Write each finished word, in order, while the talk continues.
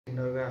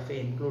steganography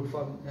include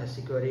for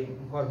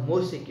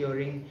more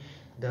securing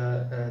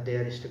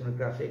their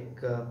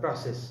steganographic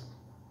process,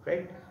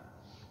 right?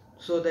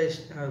 So the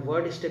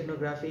word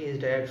steganography is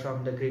derived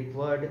from the Greek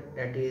word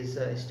that is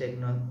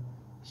stegnos,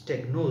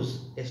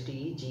 steganos,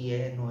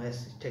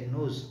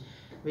 stegnos,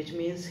 which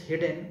means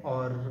hidden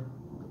or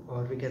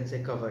we can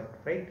say covered,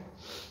 right?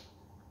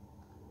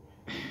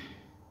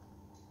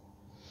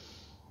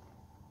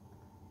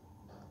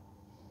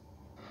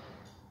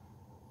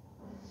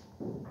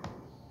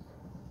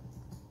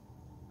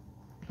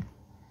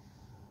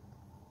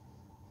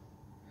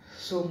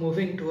 So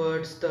moving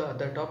towards the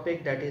other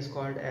topic that is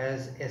called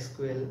as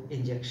SQL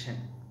injection.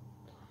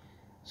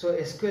 So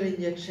SQL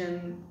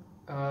injection,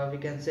 we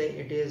can say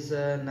it is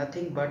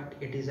nothing but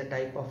it is a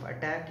type of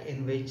attack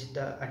in which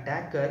the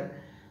attacker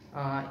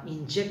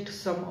inject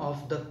some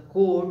of the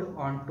code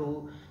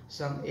onto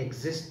some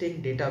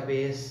existing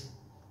database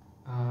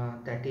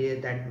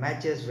that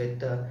matches with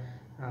the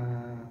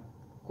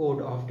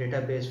code of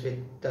database with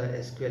the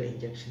SQL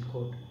injection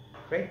code,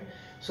 right?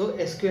 So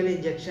SQL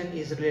injection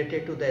is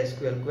related to the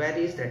SQL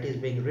queries that is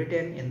being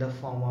written in the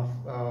form of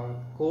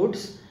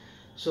codes.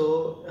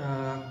 So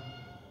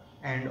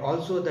and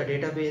also the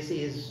database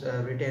is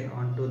written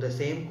onto the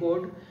same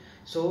code.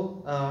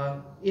 So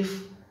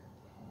if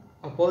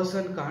a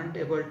person can't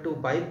able to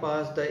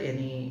bypass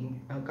any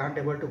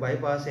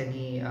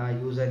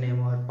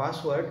username or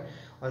password,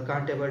 or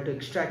can't able to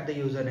extract the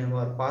username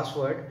or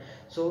password,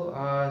 so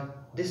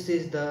this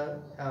is the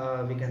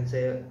we can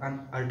say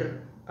an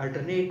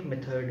alternate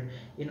method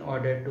in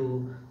order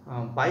to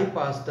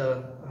bypass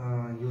the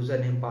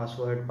username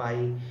password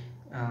by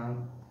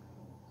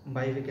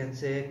we can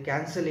say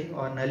cancelling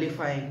or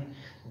nullifying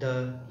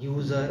the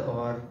user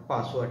or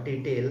password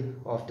detail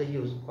of the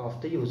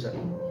user,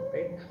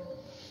 right?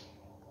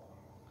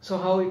 So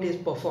how it is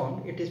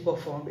performed? It is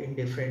performed in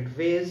different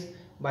ways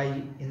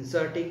by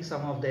inserting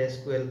some of the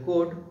SQL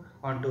code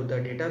onto the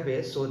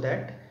database, so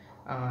that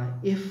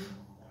if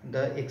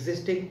the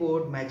existing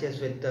code matches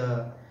with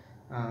the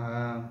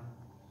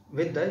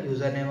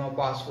username or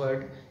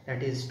password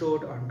that is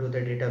stored onto the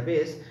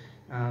database,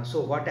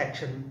 so what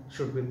action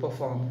should be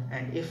performed,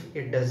 and if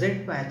it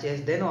doesn't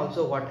matches, then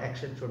also what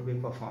action should be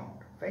performed,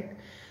 right?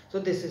 So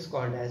this is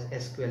called as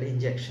SQL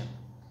injection.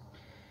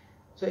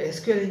 So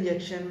SQL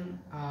injection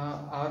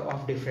are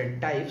of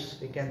different types,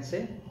 we can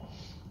say.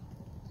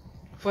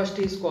 First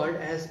is called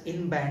as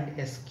in-band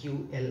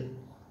SQL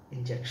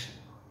injection.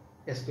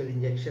 SQL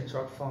injection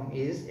short form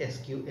is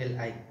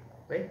SQLI,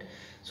 right?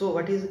 So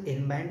what is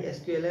in-band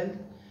SQL?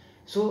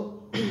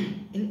 So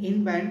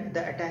in band,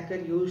 the attacker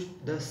used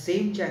the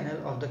same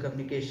channel of the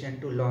communication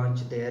to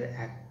launch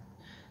their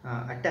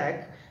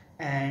attack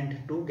and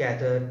to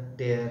gather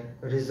their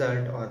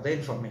result or the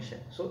information.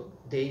 So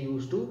they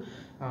used to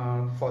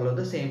follow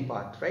the same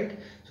path, right?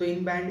 So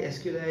in band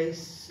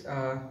SQLI's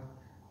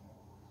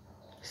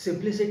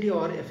simplicity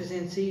or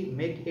efficiency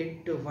make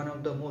it one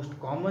of the most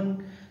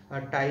common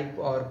type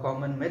or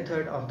common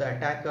method of the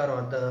attacker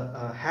or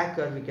the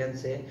hacker, we can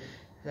say,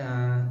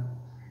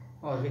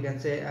 or we can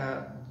say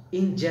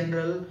in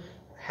general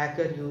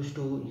hacker used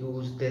to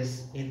use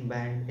this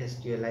in-band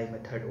SQLI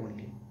method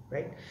only,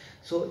 right?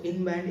 So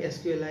in-band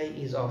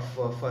SQLI is of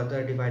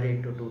further divided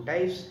into two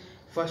types.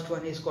 First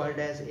one is called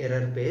as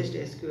error-based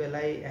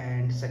SQLI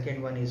and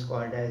second one is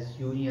called as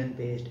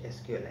union-based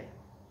SQLI,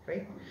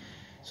 right?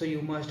 So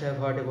you must have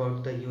heard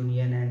about the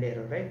union and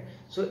error, right?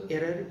 So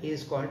error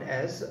is called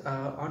as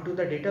onto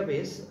the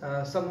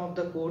database some of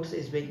the codes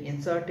is being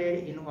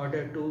inserted in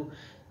order to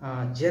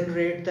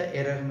generate the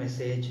error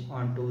message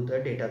onto the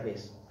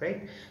database,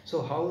 right?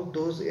 So how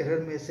those error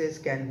messages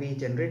can be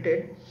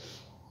generated?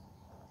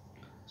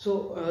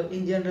 So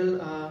in general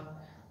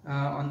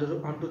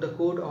onto the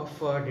code of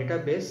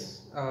database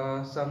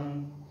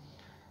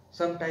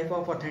some type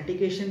of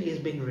authentication is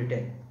being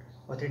written.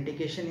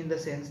 Authentication in the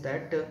sense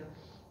that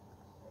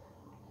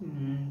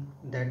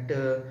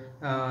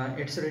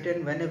it's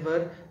written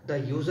whenever the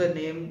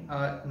username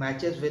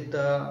matches with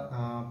the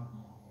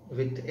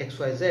with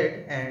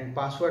XYZ and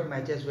password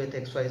matches with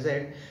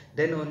XYZ,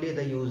 then only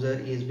the user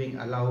is being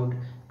allowed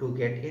to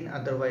get in,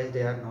 otherwise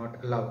they are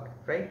not allowed,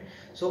 right?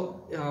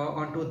 So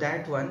onto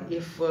that one,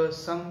 if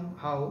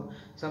somehow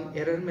some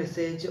error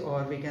message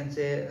or we can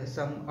say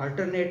some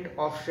alternate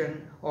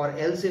option or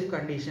else if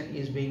condition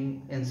is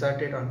being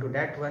inserted onto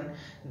that one,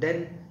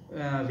 then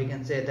we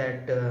can say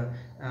that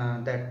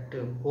that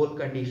whole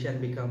condition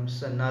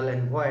becomes null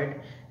and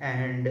void,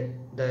 and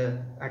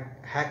the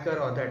hacker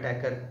or the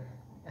attacker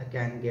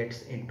can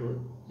get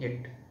into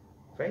it,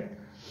 right?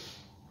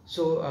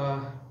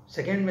 So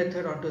second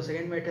method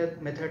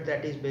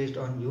that is based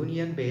on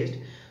union based.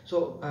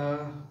 So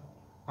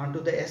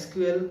onto the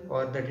SQL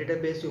or the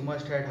database, you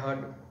must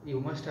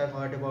have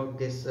heard about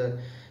this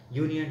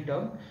union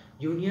term.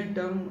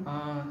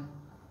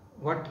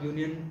 What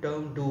union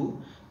term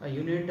do? A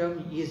union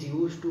term is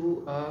used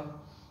to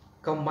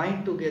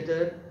combine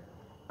together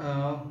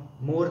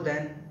more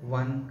than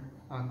one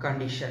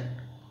condition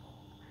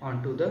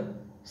onto the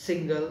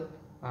single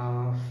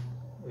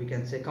we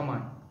can say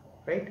command,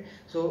 right?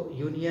 So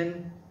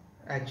union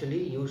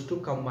actually used to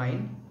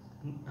combine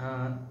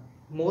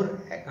more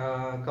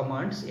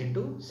commands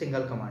into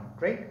single command,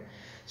 right?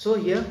 So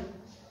here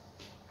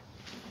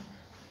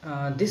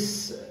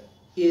this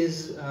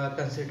is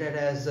considered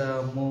as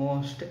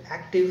most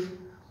active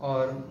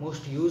or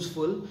most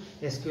useful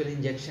SQL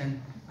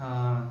injection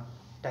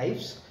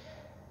types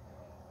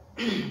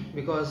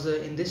because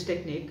in this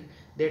technique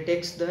they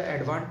takes the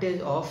advantage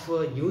of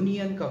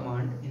union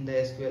command in the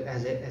SQL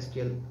as a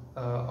SQL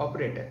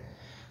operator,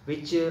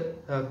 which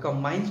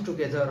combines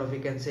together, or we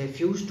can say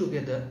fuse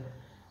together,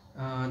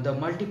 the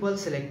multiple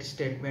select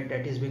statement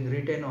that is being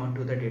written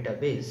onto the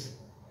database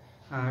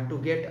to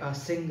get a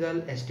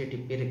single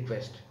HTTP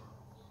request,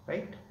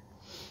 right?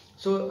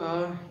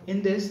 So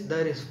in this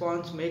the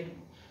response may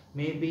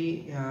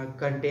be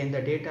contain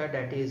the data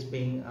that is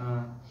being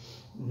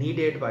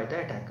needed by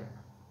the attacker.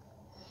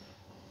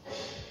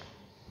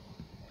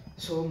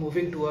 So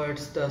moving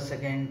towards the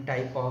second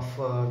type of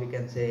we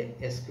can say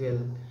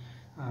SQLI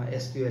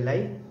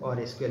or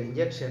SQL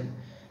injection,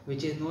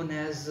 which is known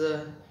as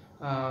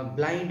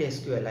blind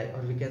SQLI,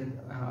 or we can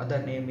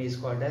other name is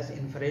called as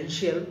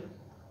inferential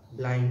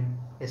blind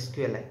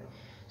SQLI.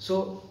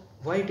 So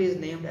why it is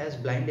named as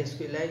blind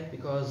SQLI?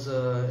 Because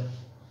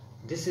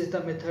this is the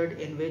method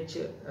in which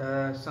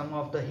some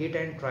of the hit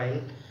and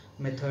trial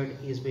method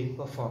is being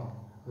performed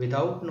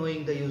without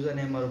knowing the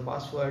username or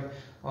password.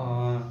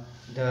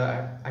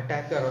 The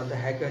attacker or the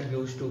hacker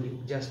used to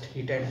just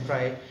hit and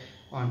try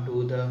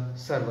onto the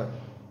server,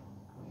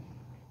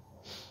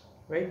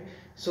 right?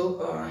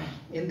 So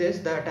in this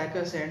the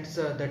attacker sends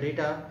the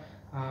data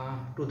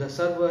to the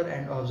server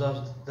and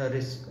observes the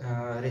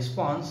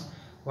response,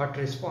 what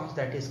response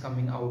that is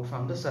coming out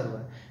from the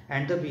server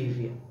and the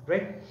behavior,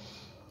 right?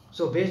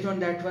 So based on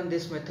that one,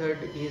 this method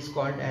is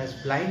called as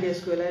blind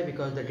SQLI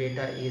because the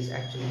data is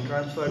actually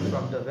transferred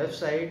from the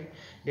website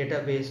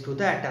database to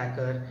the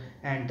attacker,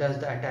 and thus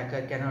the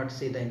attacker cannot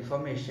see the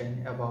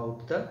information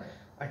about the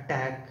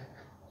attack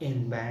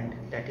in band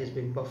that is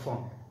being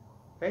performed,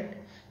 right?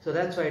 So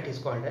that's why it is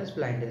called as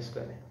blind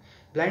SQLI.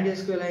 Blind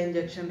SQLI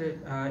injection,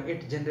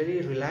 it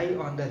generally rely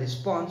on the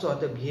response or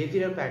the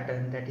behavioral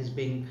pattern that is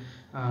being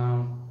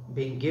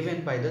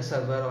given by the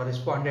server or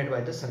responded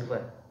by the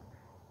server,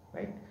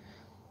 right?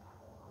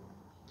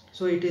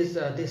 So it is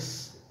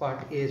this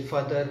part is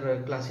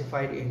further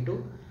classified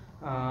into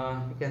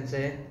you can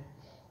say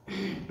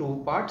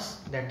two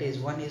parts, that is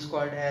one is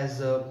called as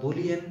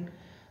Boolean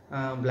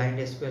blind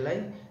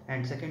SQLI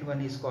and second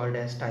one is called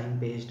as time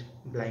based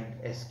blind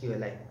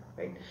SQLI,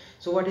 right?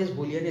 So what is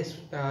Boolean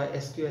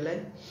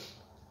SQLI?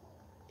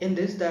 In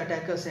this the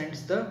attacker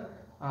sends the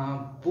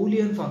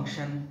Boolean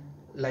function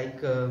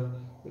like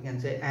you can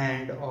say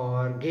AND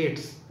or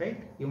gates,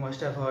 right? You must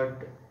have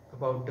heard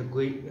about the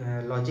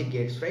logic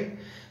gates, right?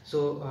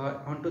 So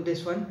onto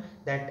this one,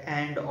 that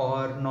AND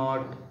or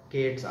NOT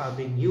gates are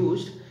being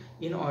used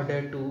in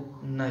order to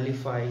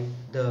nullify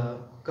the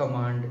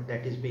command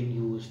that is being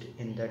used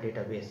in the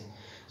database.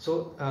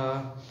 So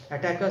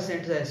attacker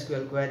sends the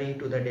SQL query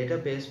to the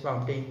database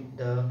prompting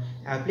the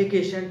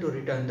application to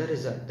return the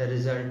result. The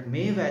result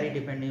may vary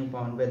depending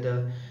upon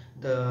whether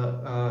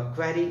the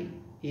query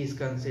is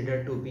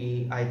considered to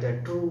be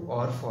either true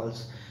or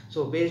false.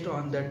 So based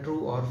on the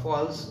true or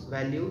false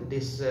value,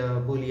 this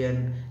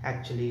Boolean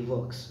actually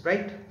works,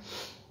 right?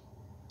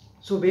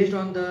 So based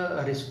on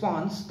the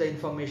response, the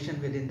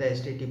information within the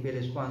HTTP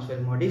response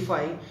will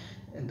modify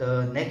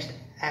the next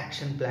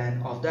action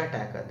plan of the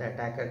attacker. The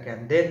attacker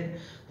can then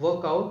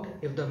work out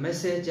if the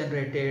message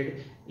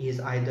generated is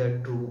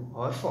either true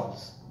or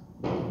false,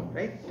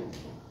 right?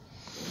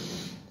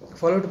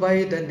 Followed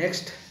by the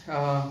next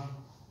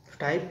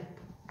type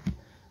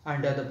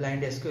under the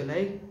blind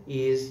SQLI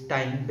is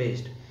time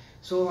based.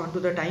 So onto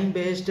the time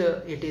based,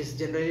 it is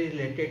generally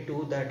related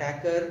to the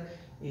attacker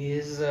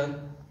is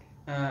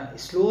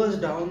slows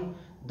down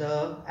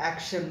the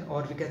action,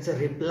 or we can say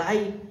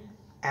reply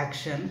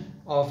action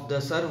of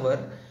the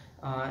server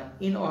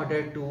in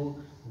order to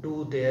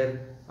do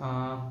their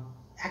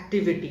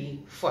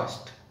activity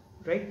first,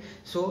 right?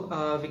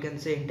 So we can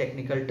say in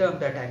technical term,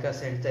 the attacker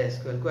sends the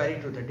SQL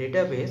query to the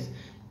database,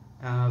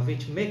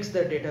 which makes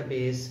the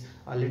database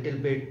a little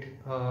bit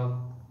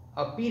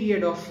a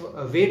period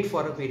of wait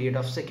for a period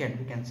of second,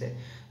 we can say,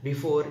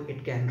 before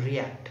it can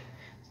react.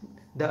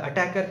 The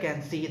attacker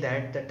can see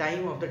that the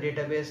time of the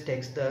database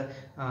takes the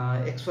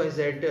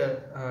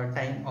XYZ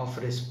time of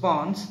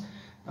response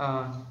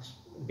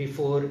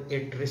before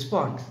it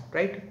responds,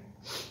 right?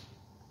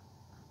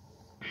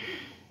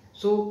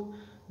 So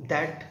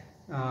that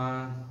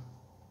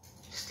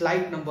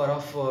slight number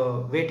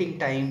of waiting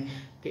time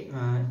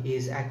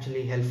is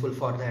actually helpful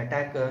for the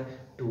attacker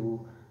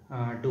to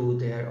do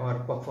their or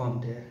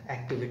perform their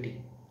activity,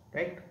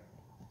 right?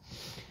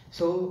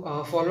 So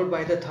followed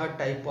by the third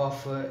type of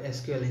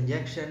SQL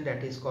injection,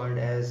 that is called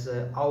as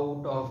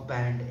out of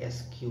band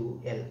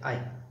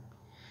SQLI.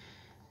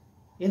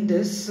 In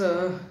this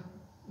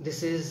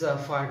this is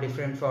far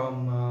different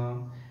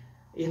from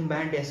in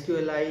band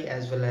SQLI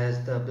as well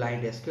as the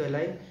blind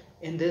SQLI.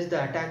 In this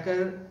the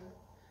attacker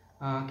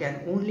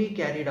can only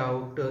carry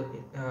out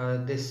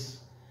this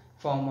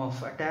form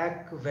of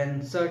attack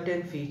when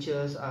certain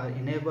features are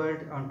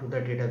enabled onto the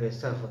database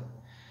server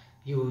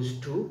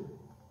used to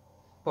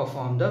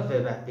perform the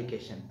web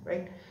application,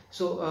 right?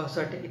 So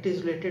it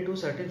is related to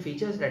certain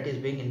features that is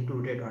being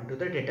included onto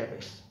the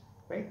database,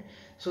 right?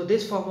 So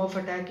this form of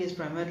attack is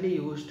primarily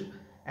used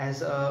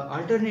as a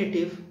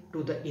alternative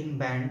to the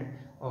in-band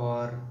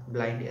or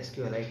blind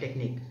SQLI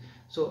technique.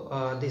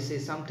 So this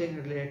is something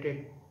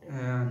related,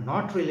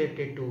 not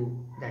related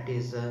to, that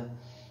is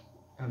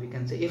we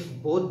can say, if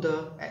both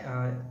the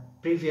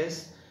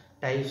previous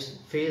types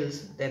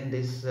fails, then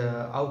this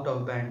out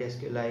of band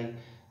SQLI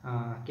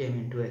came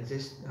into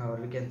exist, or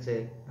we can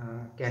say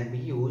can be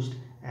used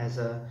as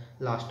a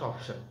last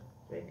option,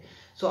 right?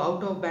 So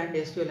out of band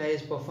SQLI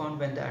is performed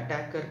when the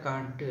attacker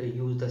can't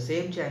use the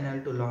same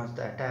channel to launch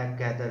the attack,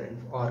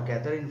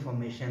 gather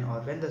information, or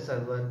when the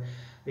server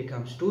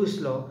becomes too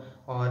slow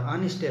or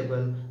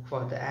unstable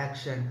for the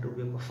action to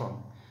be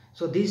performed.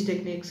 So these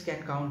techniques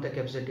can count the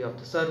capacity of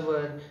the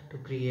server to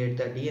create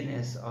the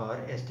DNS or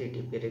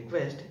HTTP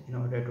request in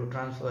order to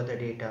transfer the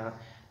data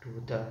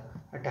to the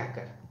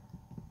attacker,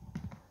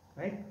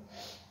 right?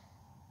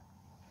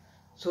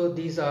 So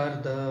these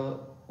are the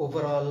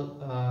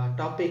overall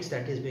topics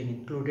that is being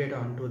included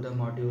onto the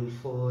module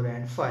 4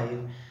 and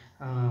 5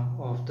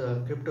 of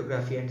the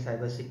cryptography and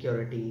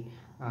cybersecurity,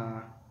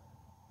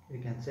 we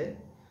can say,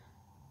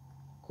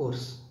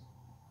 course,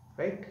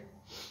 right?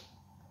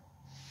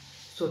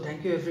 So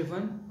thank you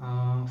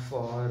everyone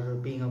for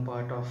being a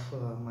part of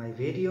my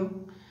video.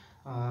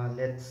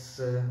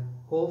 Let's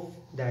hope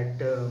that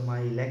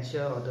my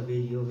lecture or the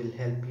video will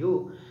help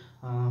you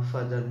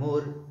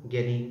furthermore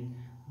getting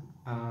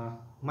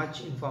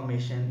much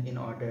information in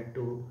order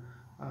to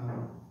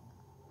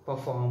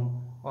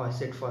perform or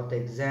sit for the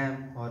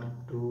exam or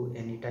do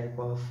any type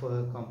of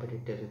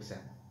competitive exam,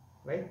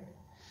 right?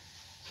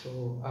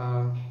 So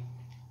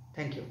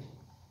thank you.